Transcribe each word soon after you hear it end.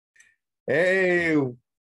Hey,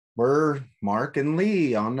 we're Mark and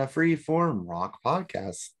Lee on the Freeform Rock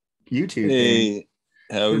Podcast YouTube thing. Hey,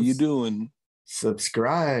 how you Cons- doing?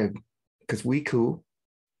 Subscribe because we cool.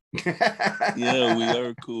 Yeah, we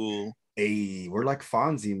are cool. Hey, we're like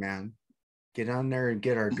Fonzie, man. Get on there and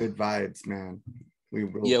get our good vibes, man. We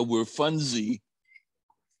Yeah, will. we're funsy.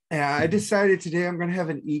 Yeah, I decided today I'm gonna have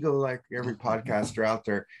an ego like every podcaster out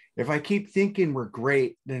there. If I keep thinking we're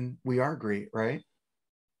great, then we are great, right?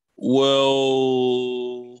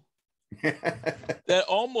 Well, that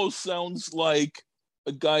almost sounds like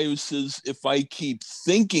a guy who says, if I keep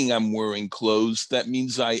thinking I'm wearing clothes, that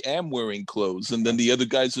means I am wearing clothes. And then the other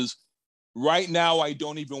guy says, right now, I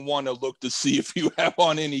don't even want to look to see if you have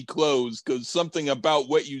on any clothes because something about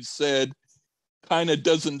what you said kind of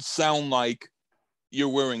doesn't sound like you're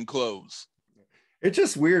wearing clothes. It's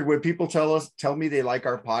just weird when people tell me they like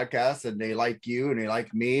our podcast and they like you and they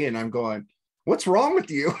like me, and I'm going, what's wrong with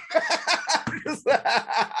you?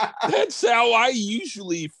 That's how I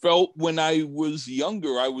usually felt when I was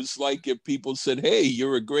younger. I was like, if people said, "Hey,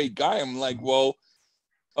 you're a great guy," I'm like, "Well,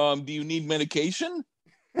 do you need medication?"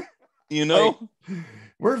 You Like, know?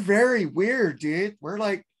 we're very weird, dude. We're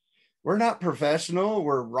not professional.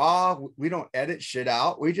 We're raw. We don't edit shit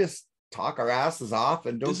out. We just talk our asses off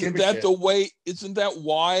and don't give Isn't a that shit. the way? Isn't that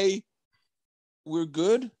why we're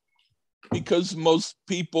good? Because most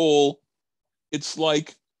people, it's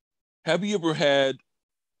like, have you ever had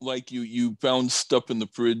like you found stuff in the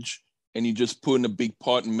fridge and you just put in a big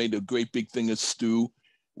pot and made a great big thing of stew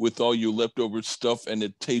with all your leftover stuff, and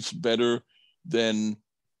it tastes better than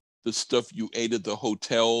the stuff you ate at the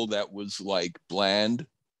hotel that was like bland?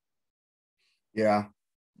 Yeah.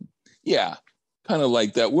 Yeah, kind of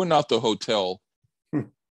like that. We're not the hotel.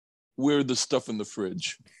 We're the stuff in the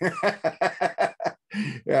fridge.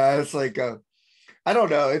 Yeah, it's like I don't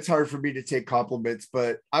know. It's hard for me to take compliments,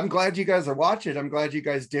 but I'm glad you guys are watching. I'm glad you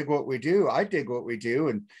guys dig what we do. I dig what we do.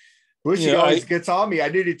 And Bushy Yeah, always gets on me. I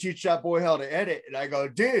need to teach that boy how to edit. And I go,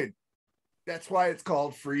 dude, that's why it's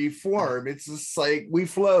called free form. It's just like we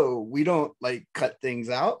flow. We don't like cut things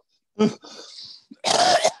out. Like,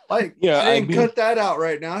 yeah. I I didn't mean, cut that out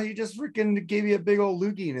right now. He just freaking gave you a big old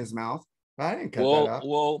loogie in his mouth. I didn't cut that well, out.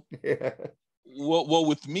 well, Yeah. well.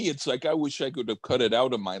 With me, it's like I wish I could have cut it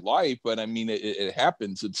out of my life, but I mean, it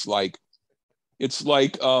happens. It's like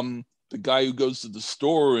the guy who goes to the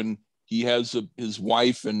store and he has his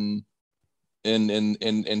wife and then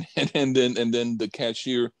the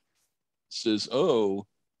cashier says, "Oh,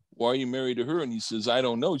 why are you married to her?" And he says, "I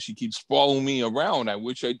don't know. She keeps following me around. I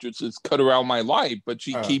wish I just cut her out of my life, but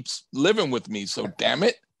she Uh, keeps living with me. So damn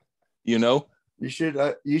it, you know." you should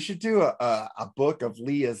do a book of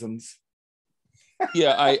Leeisms.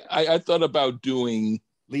 Yeah, I thought about doing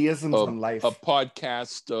Leeisms a on a life.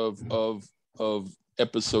 podcast of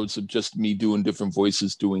episodes of just me doing different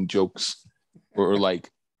voices, doing jokes, or like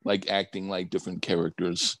acting like different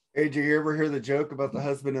characters. Hey, did you ever hear the joke about the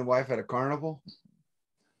husband and wife at a carnival?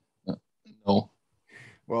 No,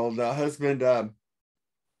 Well, the husband is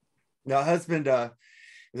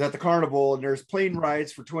at the carnival and there's plane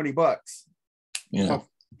rides for 20 bucks. yeah. So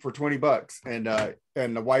for 20 bucks. And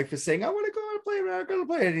the wife is saying, I want to go on a plane, I'm gonna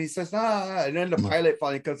play. And he says, nah. And then the pilot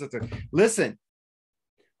finally comes up to, listen,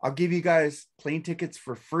 I'll give you guys plane tickets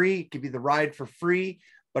for free, give you the ride for free.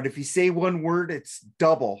 But if you say one word, it's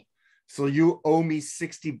double. So you owe me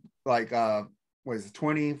 60, like what is it,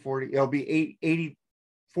 20, 40, it'll be 80,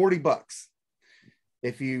 40 bucks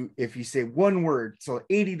if you say one word. So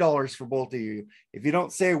 $80 for both of you. If you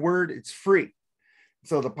don't say a word, it's free.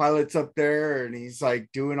 So the pilot's up there and he's like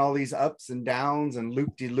doing all these ups and downs and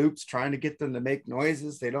loop-de-loops, trying to get them to make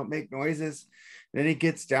noises. They don't make noises. Then he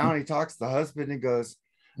gets down, he talks to the husband and goes,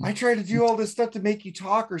 I try to do all this stuff to make you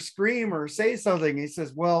talk or scream or say something. He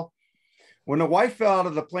says, well, when the wife fell out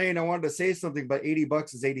of the plane, I wanted to say something, but 80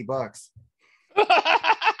 bucks is 80 bucks.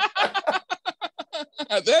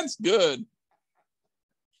 That's good.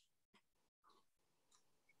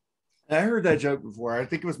 I heard that joke before. I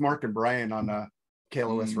think it was Mark and Brian on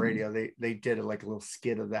KLOS Mm. radio. They did it like a little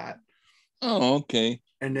skit of that. Oh, okay.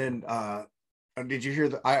 And then did you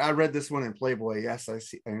hear I read this one in Playboy. Yes, I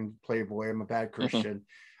see in Playboy. I'm a bad Christian.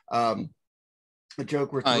 A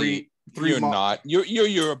joke where I three You're mo- not.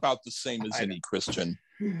 You're about the same as I, any Christian.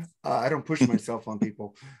 I don't push myself on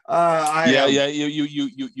people. I Yeah, yeah.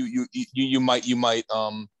 You might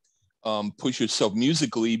push yourself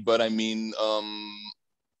musically, but I mean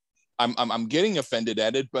I'm getting offended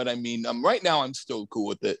at it, but I mean right now I'm still cool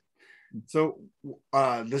with it. So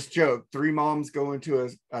this joke, three moms go into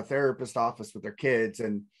a therapist office with their kids,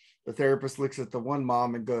 and the therapist looks at the one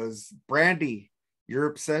mom and goes, Brandy, your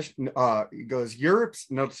obsession, he goes,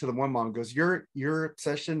 no, to the one mom, goes, your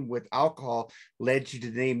obsession with alcohol led you to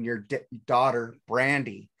name your daughter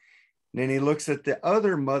Brandy. And then he looks at the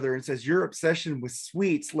other mother and says, your obsession with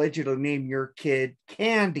sweets led you to name your kid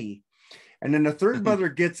Candy. And then the third mother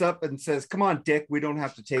gets up and says, come on, Dick, we don't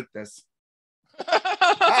have to take this.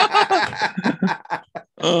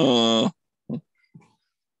 Oh,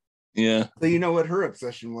 yeah. So you know what her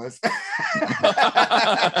obsession was.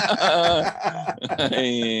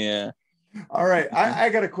 Yeah. All right. I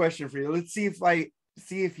got a question for you. Let's see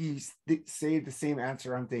if you say the same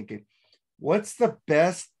answer I'm thinking. What's the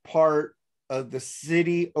best part of the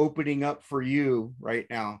city opening up for you right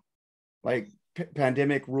now? Like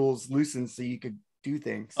pandemic rules loosened so you could do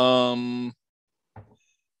things.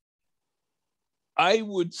 I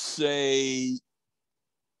would say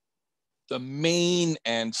the main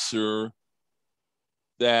answer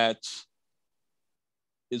that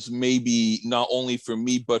is maybe not only for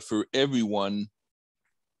me, but for everyone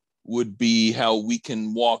would be how we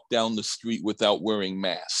can walk down the street without wearing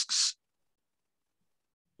masks.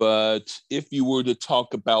 But if you were to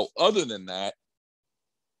talk about other than that,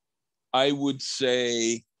 I would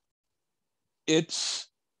say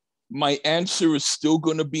my answer is still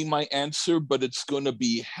going to be my answer, but it's going to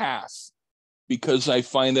be half because I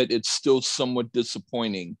find that it's still somewhat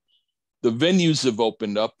disappointing. The venues have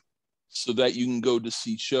opened up so that you can go to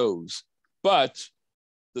see shows. But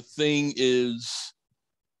the thing is,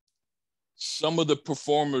 some of the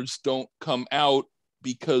performers don't come out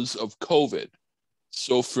because of COVID.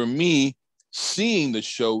 So for me, seeing the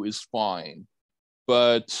show is fine.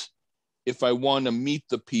 But if I want to meet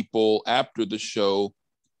the people after the show,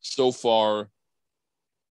 so far,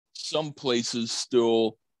 some places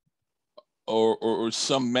still, or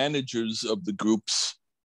some managers of the groups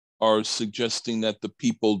are suggesting that the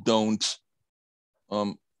people don't,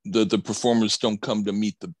 the performers don't come to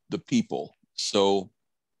meet the people. So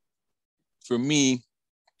for me,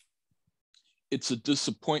 it's a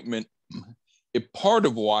disappointment. Part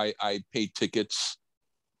of why I paid tickets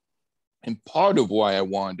and part of why I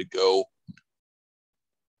wanted to go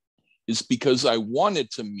is because I wanted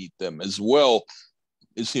to meet them as well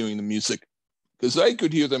as hearing the music, because I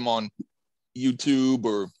could hear them on YouTube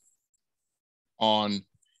or on,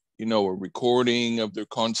 a recording of their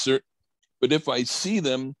concert. But if I see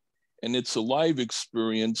them and it's a live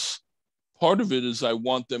experience, part of it is I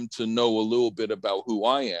want them to know a little bit about who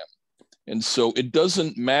I am. And so it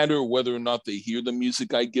doesn't matter whether or not they hear the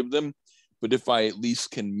music I give them, but if I at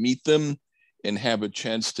least can meet them and have a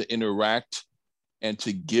chance to interact and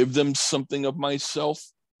to give them something of myself,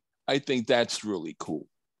 I think that's really cool.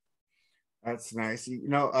 That's nice.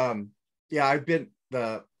 Yeah,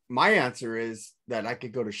 my answer is that I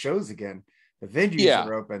could go to shows again. The venues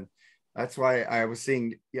are open. That's why I was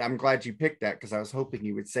saying, I'm glad you picked that because I was hoping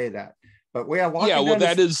you would say that. But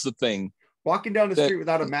that is the thing. Walking down the street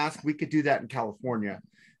without a mask, we could do that in California.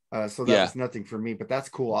 So that was nothing for me, but that's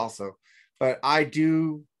cool also. But I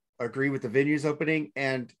do agree with the venues opening,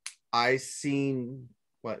 and I seen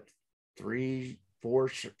 3, 4,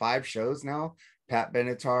 5 shows now. Pat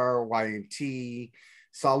Benatar, Y&T,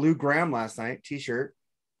 saw Lou Gramm last night. T-shirt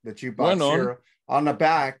that you bought. On the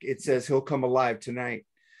back it says he'll come alive tonight.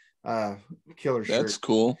 Killer shirt. That's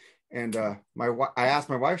cool. And I asked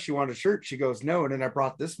my wife if she wanted a shirt. She goes no, and then I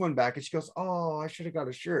brought this one back, and she goes, "Oh, I should have got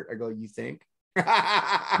a shirt." I go, "You think?"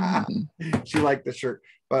 She liked the shirt,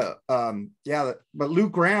 but but Lou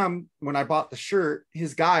Gramm, when I bought the shirt,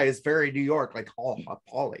 his guy is very New York, like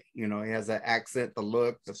Paulie. He has that accent, the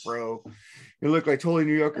look, the fro. He looked like totally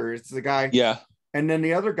New Yorker. It's the guy. Yeah. And then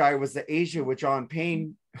the other guy was the Asia with John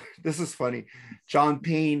Payne. This is funny. John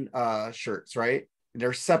Payne shirts, right?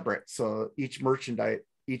 They're separate, so each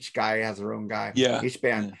guy has their own guy. Yeah. Each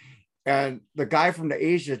band. Yeah. And the guy from the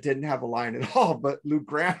Asia didn't have a line at all, but Lou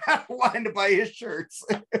Gramm had a line to buy his shirts.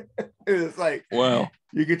 It was like, wow.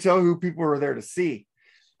 You could tell who people were there to see.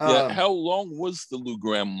 How long was the Lou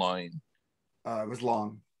Gramm line? It was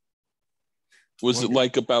long. Was it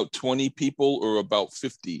like about 20 people or about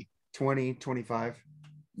 50? 20, 25.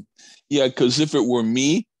 Yeah, because if it were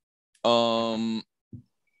me, I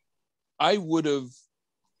would have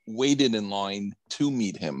waited in line to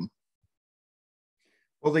meet him.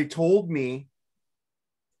 Well, they told me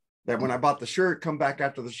that when I bought the shirt, come back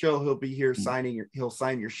after the show, he'll be here he'll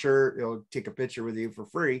sign your shirt. He'll take a picture with you for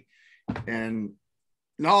free. And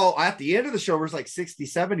no, at the end of the show, there was like 60,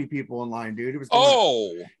 70 people in line, dude. It was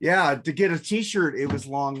to get a t-shirt, it was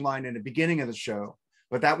long line in the beginning of the show,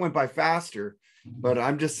 but that went by faster. But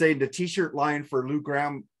I'm just saying the t-shirt line for Lou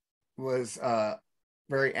Gramm was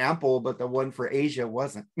very ample, but the one for Asia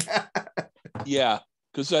wasn't. Yeah,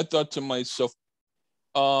 because I thought to myself,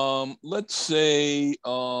 Let's say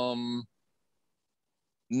not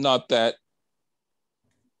that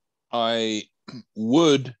I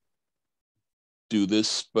would do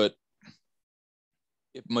this, but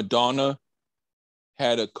if Madonna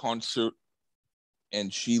had a concert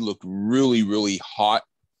and she looked really, really hot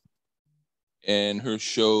and her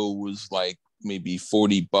show was like maybe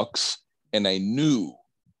 $40, and I knew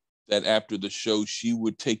that after the show she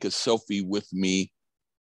would take a selfie with me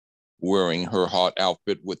wearing her hot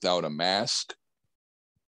outfit without a mask,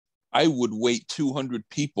 I would wait 200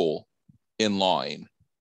 people in line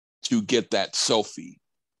to get that selfie.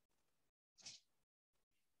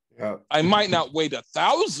 Yeah. I might not wait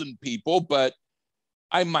 1,000 people, but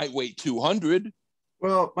I might wait 200.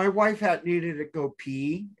 Well, my wife had needed to go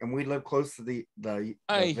pee, and we live close to the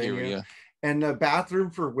I venue. hear you. And the bathroom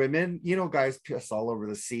for women, you know, guys piss all over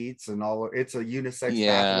the seats and all. It's a unisex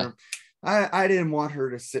Yeah. bathroom. I didn't want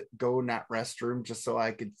her to go in that restroom just so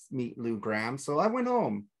I could meet Lou Graham. So I went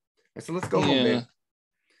home. I said, let's go home, babe.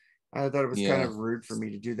 I thought it was kind of rude for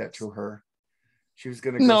me to do that to her. She was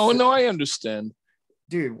going to go. No, I understand.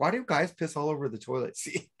 Dude, why do guys piss all over the toilet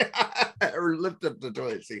seat or lift up the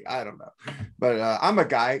toilet seat? I don't know. But I'm a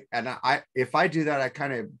guy, and if I do that, I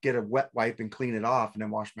kind of get a wet wipe and clean it off and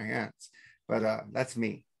then wash my hands. But that's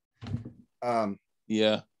me.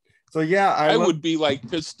 Yeah. So yeah, I would be like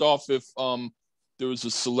pissed off if there was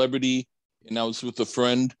a celebrity and I was with a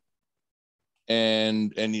friend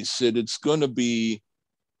and he said it's gonna be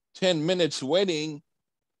 10 minutes waiting.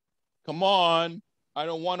 Come on. I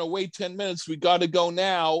don't want to wait 10 minutes. We gotta go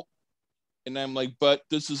now. And I'm like, but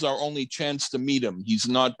this is our only chance to meet him. He's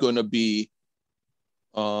not gonna be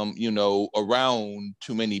around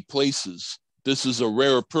too many places. This is a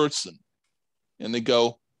rare person. And they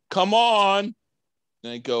go, come on.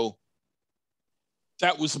 And I go,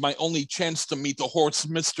 that was my only chance to meet the horse,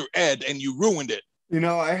 Mr. Ed, and you ruined it. You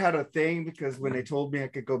know, I had a thing because when they told me I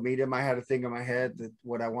could go meet him, I had a thing in my head that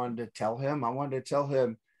what I wanted to tell him. I wanted to tell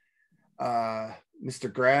him,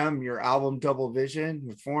 Mr. Graham, your album Double Vision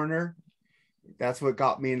with Foreigner, that's what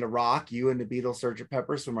got me into rock. You and the Beatles, Sgt.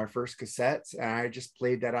 Pepper's were my first cassettes, and I just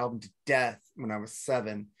played that album to death when I was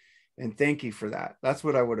 7. And thank you for that. That's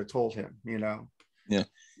what I would have told him, you know. Yeah.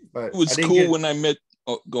 But it was cool when I met.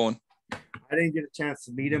 Oh, go on. I didn't get a chance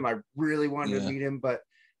to meet him. I really wanted to meet him, but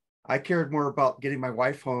I cared more about getting my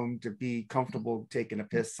wife home to be comfortable taking a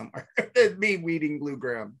piss somewhere than me meeting Lou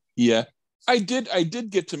Graham. Yeah. I did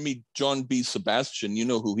get to meet John B. Sebastian. You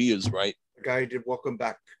know who he is, right? The guy who did Welcome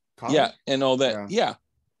Back College. Yeah, and all that. Yeah.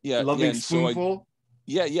 Loving Spoonful.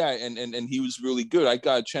 So and he was really good. I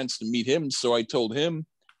got a chance to meet him, so I told him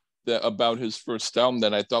that about his first album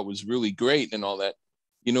that I thought was really great and all that.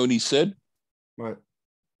 You know what he said? What?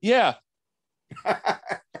 Yeah.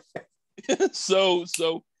 so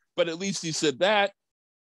but at least he said that.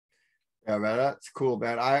 Yeah, man, that's cool,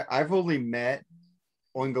 man. I've only met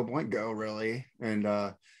Oingo Boingo really,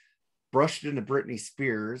 and brushed into Britney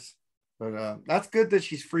Spears, but that's good that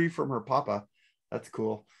she's free from her papa. That's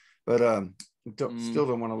cool, but still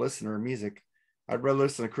don't want to listen to her music. I'd rather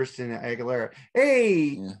listen to Christina Aguilera.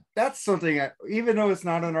 Hey, that's something, even though it's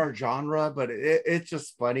not in our genre, but it's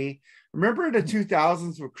just funny. Remember in the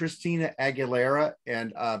 2000s when Christina Aguilera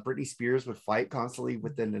and Britney Spears would fight constantly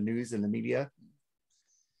within the news and the media?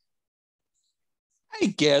 I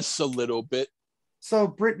guess a little bit. So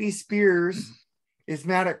Britney Spears is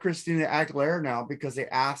mad at Christina Aguilera now because they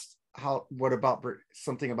asked what about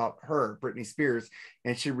something about her, Britney Spears,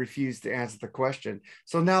 and she refused to answer the question.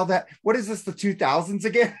 So now what is this, the 2000s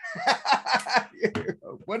again?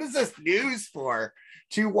 What is this news for?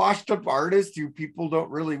 Two washed up artists who people don't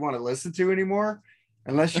really want to listen to anymore,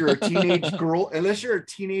 unless you're a teenage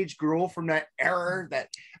girl, from that era that,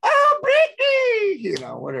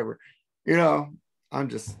 Britney, whatever, I'm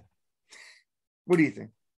just, what do you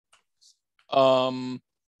think?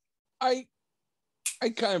 I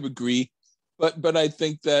kind of agree, but I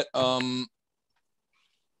think that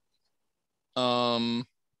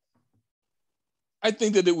I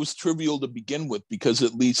think that it was trivial to begin with because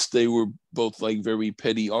at least they were both like very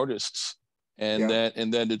petty artists, and that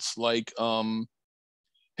it's like,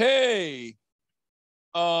 hey,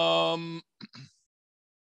 the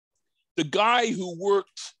guy who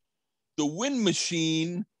worked the wind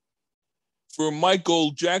machine for Michael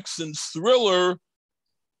Jackson's Thriller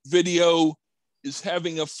video is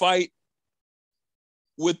having a fight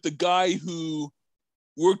with the guy who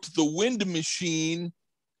worked the wind machine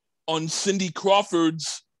on Cindy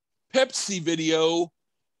Crawford's Pepsi video.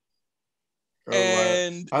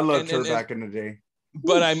 And I loved her back in the day.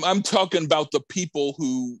 But I'm talking about the people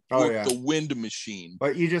who worked the wind machine.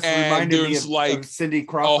 But you just reminded me of Cindy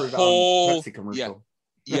Crawford on Pepsi commercial.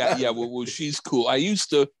 Yeah. Well, she's cool. I used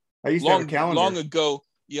to I used to have a calendar. long ago.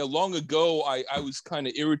 Yeah, long ago, I was kind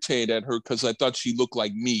of irritated at her because I thought she looked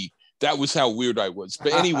like me. That was how weird I was.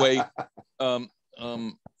 But anyway, um,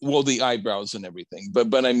 well, the eyebrows and everything.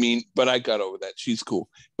 But I mean, but I got over that. She's cool.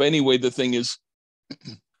 But anyway, the thing is,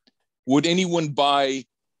 would anyone buy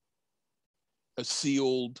a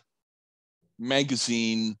sealed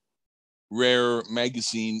magazine, rare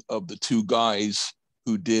magazine of the two guys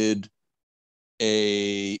who did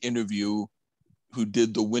a interview, who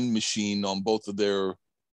did the Wind Machine on both of their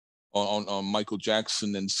on Michael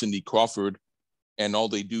Jackson and Cindy Crawford, and all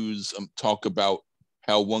they do is talk about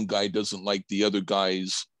how one guy doesn't like the other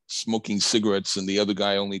guy's smoking cigarettes, and the other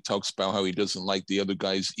guy only talks about how he doesn't like the other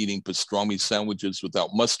guy's eating pastrami sandwiches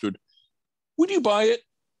without mustard. Would you buy it?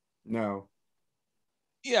 No.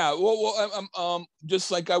 Yeah, well, just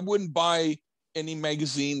like I wouldn't buy any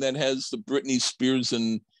magazine that has the Britney Spears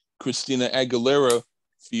and Christina Aguilera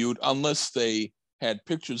feud unless they had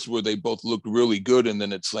pictures where they both looked really good, and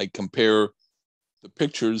then it's like compare the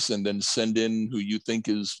pictures and then send in who you think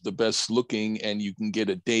is the best looking, and you can get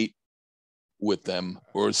a date with them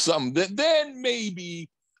or something. Then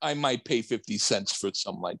maybe I might pay 50 cents for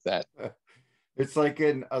something like that. It's like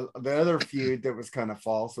in the other feud that was kind of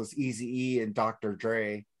false was Eazy-E and Dr.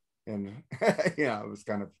 Dre, and yeah, it was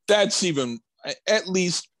kind of. That's even, at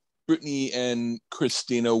least Britney and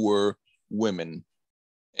Christina were women,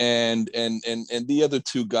 and the other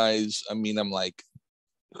two guys. I mean, I'm like,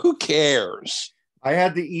 who cares? I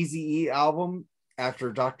had the Eazy-E album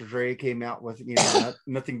after Dr. Dre came out with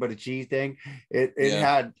Nothing But a G thing. It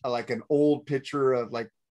had like an old picture of like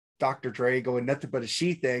Dr. Dre going nothing but a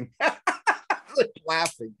she thing. Like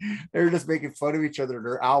laughing. They were just making fun of each other in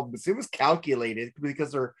their albums. It was calculated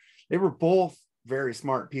because they were both very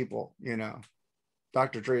smart people,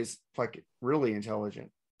 Dr. Dre's fucking really intelligent.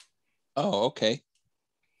 Oh, okay.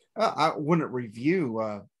 I wouldn't review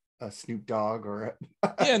a Snoop Dogg or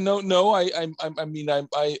yeah, no. I mean, I'm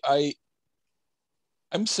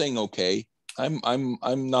saying okay. I'm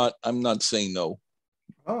not saying no.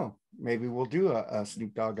 Oh, maybe we'll do a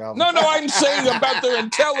Snoop Dogg album. No, I'm saying about their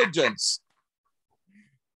intelligence.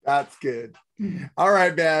 That's good. All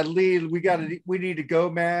right, man. Lee, we need to go,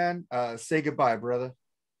 man. Say goodbye, brother.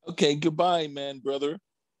 Okay, goodbye, man, brother.